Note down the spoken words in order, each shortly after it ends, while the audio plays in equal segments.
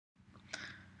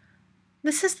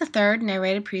This is the third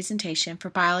narrated presentation for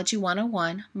Biology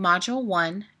 101, Module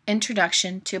 1,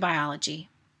 Introduction to Biology.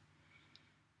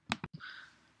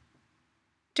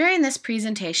 During this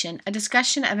presentation, a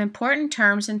discussion of important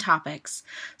terms and topics,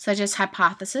 such as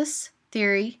hypothesis,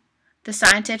 theory, the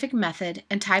scientific method,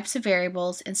 and types of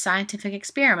variables in scientific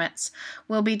experiments,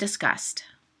 will be discussed.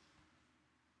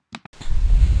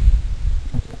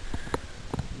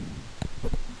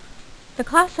 The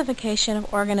classification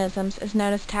of organisms is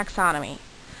known as taxonomy.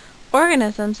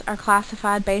 Organisms are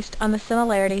classified based on the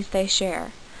similarities they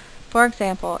share. For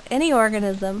example, any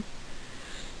organism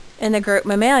in the group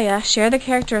Mammalia share the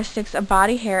characteristics of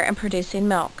body hair and producing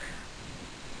milk.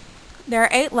 There are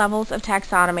 8 levels of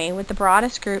taxonomy, with the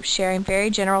broadest groups sharing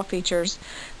very general features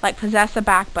like possess a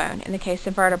backbone in the case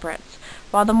of vertebrates,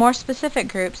 while the more specific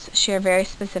groups share very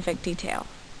specific detail.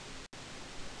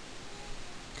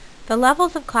 The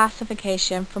levels of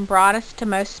classification from broadest to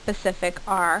most specific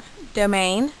are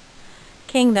domain,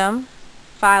 kingdom,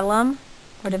 phylum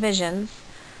or divisions,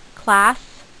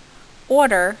 class,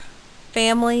 order,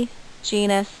 family,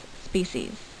 genus,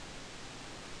 species.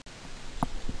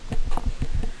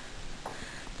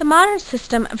 The modern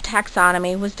system of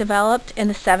taxonomy was developed in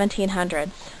the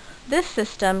 1700s. This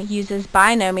system uses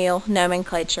binomial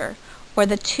nomenclature, or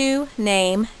the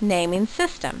two-name naming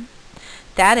system.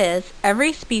 That is,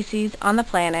 every species on the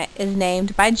planet is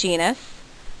named by genus,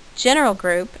 general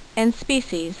group, and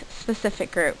species,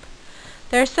 specific group.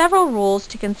 There are several rules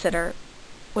to consider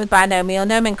with binomial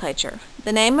nomenclature.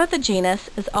 The name of the genus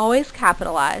is always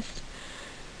capitalized,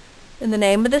 and the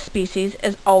name of the species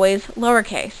is always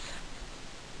lowercase.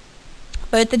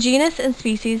 Both the genus and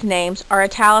species names are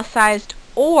italicized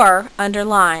or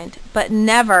underlined, but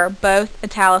never both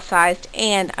italicized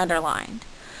and underlined.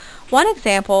 One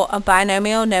example of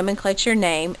binomial nomenclature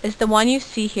name is the one you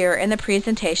see here in the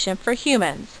presentation for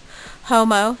humans,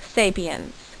 Homo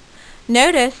sapiens.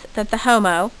 Notice that the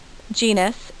Homo,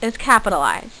 genus, is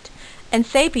capitalized, and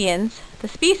sapiens, the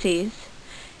species,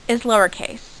 is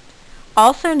lowercase.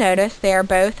 Also notice they are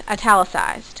both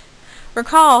italicized.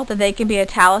 Recall that they can be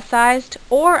italicized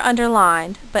or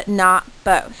underlined, but not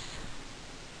both.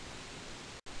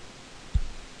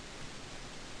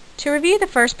 To review the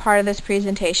first part of this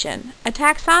presentation, a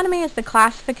taxonomy is the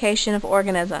classification of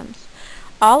organisms.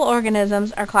 All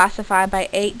organisms are classified by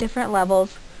 8 different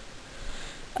levels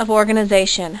of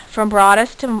organization, from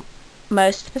broadest to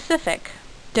most specific: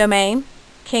 domain,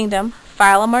 kingdom,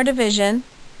 phylum or division,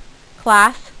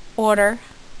 class, order,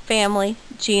 family,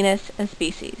 genus, and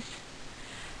species.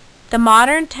 The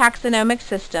modern taxonomic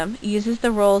system uses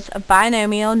the rules of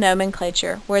binomial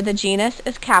nomenclature, where the genus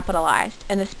is capitalized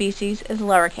and the species is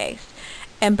lowercase,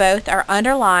 and both are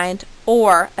underlined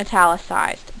or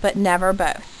italicized, but never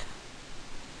both.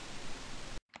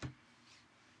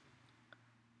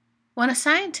 When a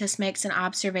scientist makes an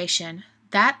observation,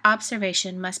 that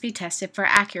observation must be tested for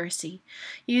accuracy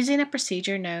using a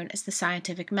procedure known as the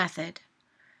scientific method.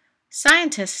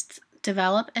 Scientists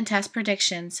develop and test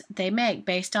predictions they make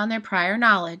based on their prior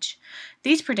knowledge.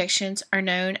 These predictions are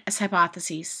known as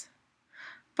hypotheses.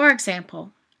 For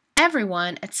example,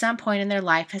 everyone at some point in their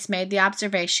life has made the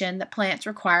observation that plants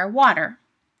require water,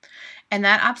 and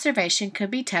that observation could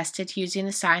be tested using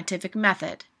the scientific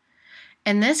method.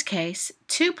 In this case,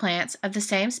 2 plants of the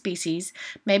same species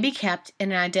may be kept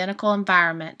in an identical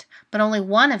environment, but only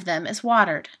one of them is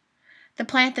watered. The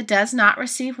plant that does not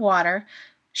receive water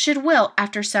should wilt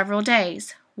after several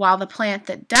days, while the plant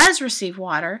that does receive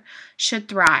water should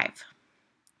thrive.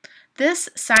 This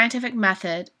scientific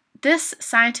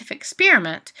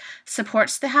experiment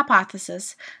supports the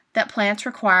hypothesis that plants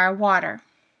require water.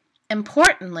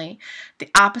 Importantly, the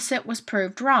opposite was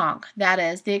proved wrong. That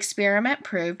is, the experiment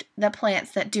proved that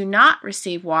plants that do not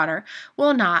receive water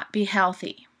will not be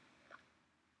healthy.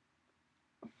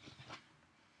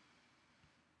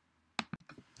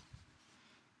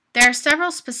 There are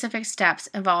several specific steps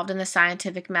involved in the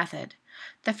scientific method.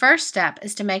 The first step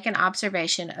is to make an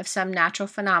observation of some natural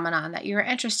phenomenon that you are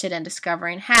interested in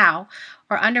discovering how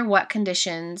or under what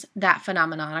conditions that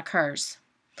phenomenon occurs.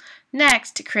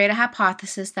 Next, to create a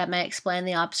hypothesis that may explain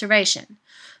the observation.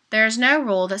 There is no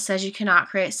rule that says you cannot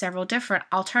create several different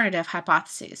alternative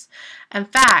hypotheses. In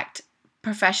fact,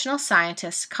 professional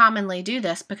scientists commonly do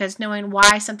this because knowing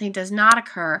why something does not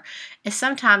occur is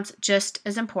sometimes just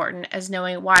as important as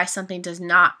knowing why something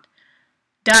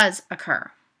does occur.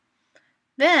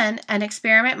 Then, an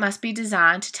experiment must be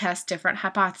designed to test different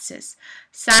hypotheses.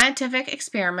 Scientific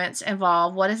experiments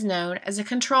involve what is known as a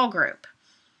control group.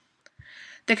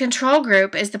 The control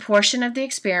group is the portion of the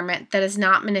experiment that is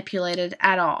not manipulated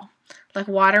at all, like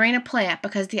watering a plant,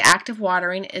 because the act of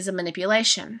watering is a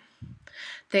manipulation.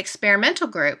 The experimental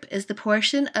group is the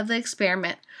portion of the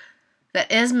experiment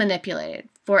that is manipulated,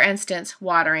 for instance,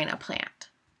 watering a plant.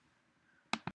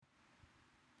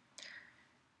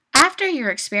 After your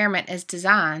experiment is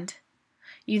designed,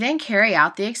 you then carry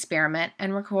out the experiment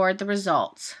and record the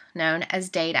results, known as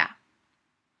data.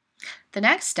 The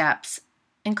next steps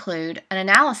include an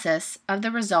analysis of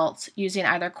the results using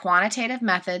either quantitative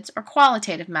methods or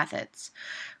qualitative methods.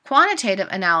 Quantitative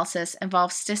analysis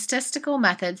involves statistical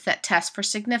methods that test for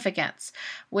significance,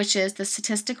 which is the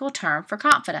statistical term for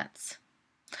confidence.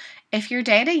 If your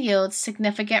data yields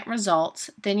significant results,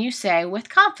 then you say with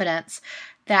confidence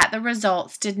that the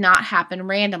results did not happen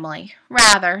randomly.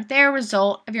 Rather, they are a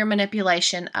result of your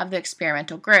manipulation of the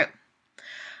experimental group.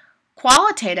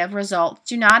 Qualitative results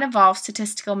do not involve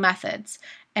statistical methods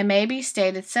and may be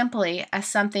stated simply as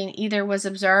something either was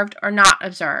observed or not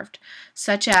observed,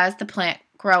 such as the plant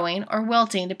growing or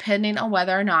wilting depending on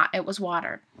whether or not it was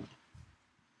watered.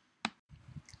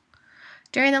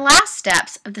 During the last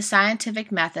steps of the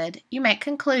scientific method, you make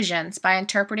conclusions by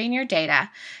interpreting your data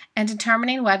and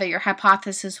determining whether your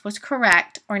hypothesis was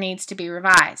correct or needs to be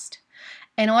revised.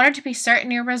 In order to be certain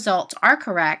your results are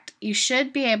correct, you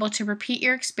should be able to repeat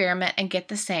your experiment and get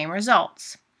the same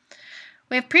results.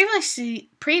 We have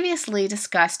previously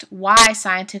discussed why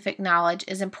scientific knowledge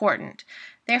is important.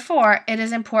 Therefore, it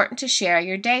is important to share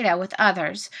your data with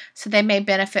others so they may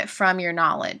benefit from your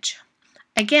knowledge.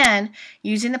 Again,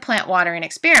 using the plant watering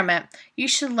experiment, you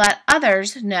should let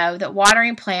others know that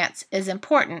watering plants is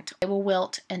important. They will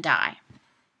wilt and die.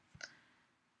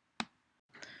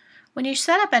 When you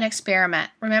set up an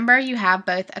experiment, remember you have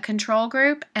both a control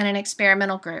group and an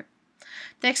experimental group.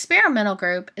 The experimental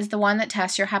group is the one that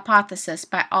tests your hypothesis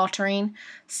by altering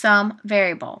some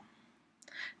variable.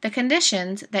 The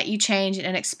conditions that you change in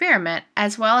an experiment,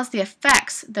 as well as the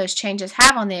effects those changes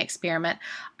have on the experiment,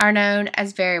 are known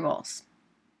as variables.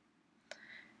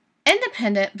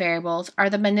 Independent variables are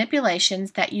the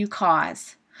manipulations that you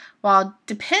cause, while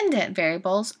dependent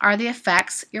variables are the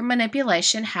effects your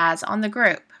manipulation has on the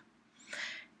group.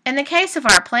 In the case of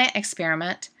our plant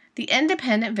experiment, the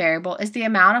independent variable is the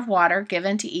amount of water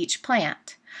given to each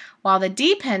plant, while the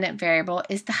dependent variable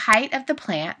is the height of the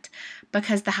plant,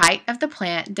 because the height of the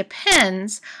plant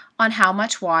depends on how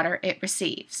much water it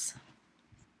receives.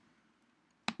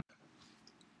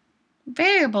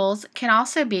 Variables can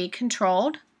also be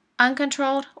controlled,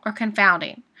 uncontrolled, or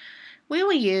confounding. We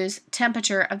will use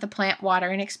temperature of the plant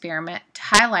watering experiment to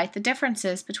highlight the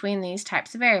differences between these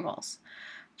types of variables.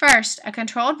 First, a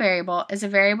controlled variable is a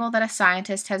variable that a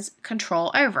scientist has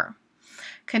control over.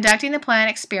 Conducting the plant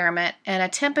experiment in a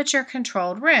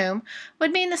temperature-controlled room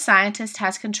would mean the scientist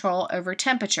has control over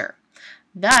temperature.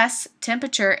 Thus,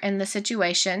 temperature in this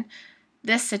situation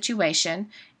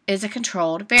is a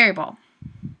controlled variable.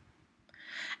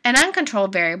 An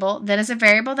uncontrolled variable then is a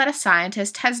variable that a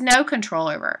scientist has no control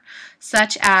over,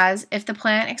 such as if the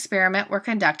plant experiment were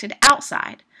conducted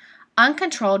outside.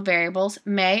 Uncontrolled variables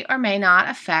may or may not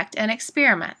affect an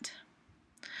experiment.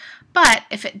 But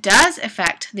if it does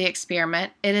affect the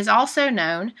experiment, it is also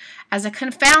known as a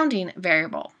confounding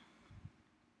variable.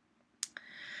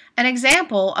 An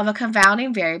example of a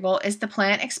confounding variable is the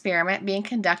plant experiment being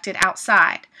conducted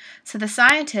outside, so the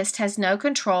scientist has no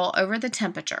control over the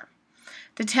temperature.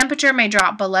 The temperature may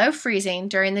drop below freezing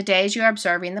during the days you are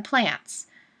observing the plants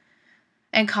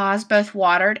and cause both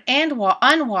watered and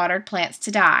unwatered plants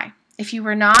to die. If you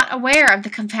were not aware of the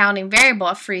confounding variable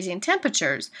of freezing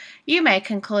temperatures, you may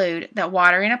conclude that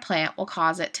watering a plant will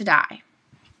cause it to die.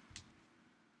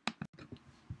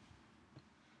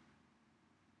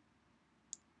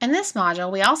 In this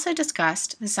module, we also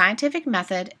discussed the scientific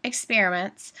method,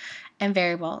 experiments, and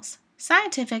variables.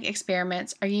 Scientific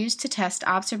experiments are used to test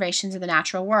observations of the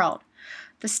natural world.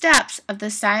 The steps of the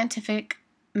scientific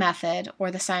method or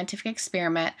the scientific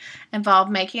experiment involve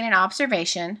making an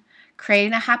observation,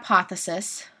 creating a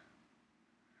hypothesis,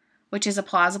 which is a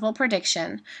plausible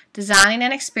prediction, designing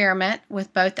an experiment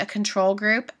with both a control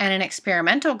group and an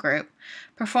experimental group,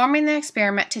 performing the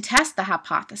experiment to test the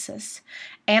hypothesis,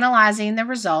 analyzing the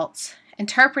results,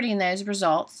 interpreting those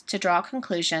results to draw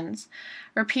conclusions,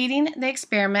 repeating the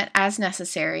experiment as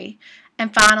necessary,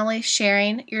 and finally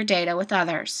sharing your data with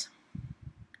others.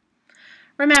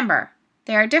 Remember,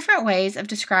 there are different ways of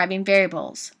describing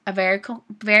variables. A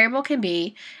variable can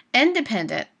be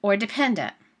independent or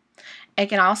dependent. It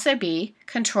can also be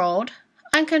controlled,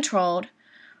 uncontrolled,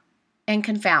 and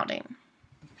confounding.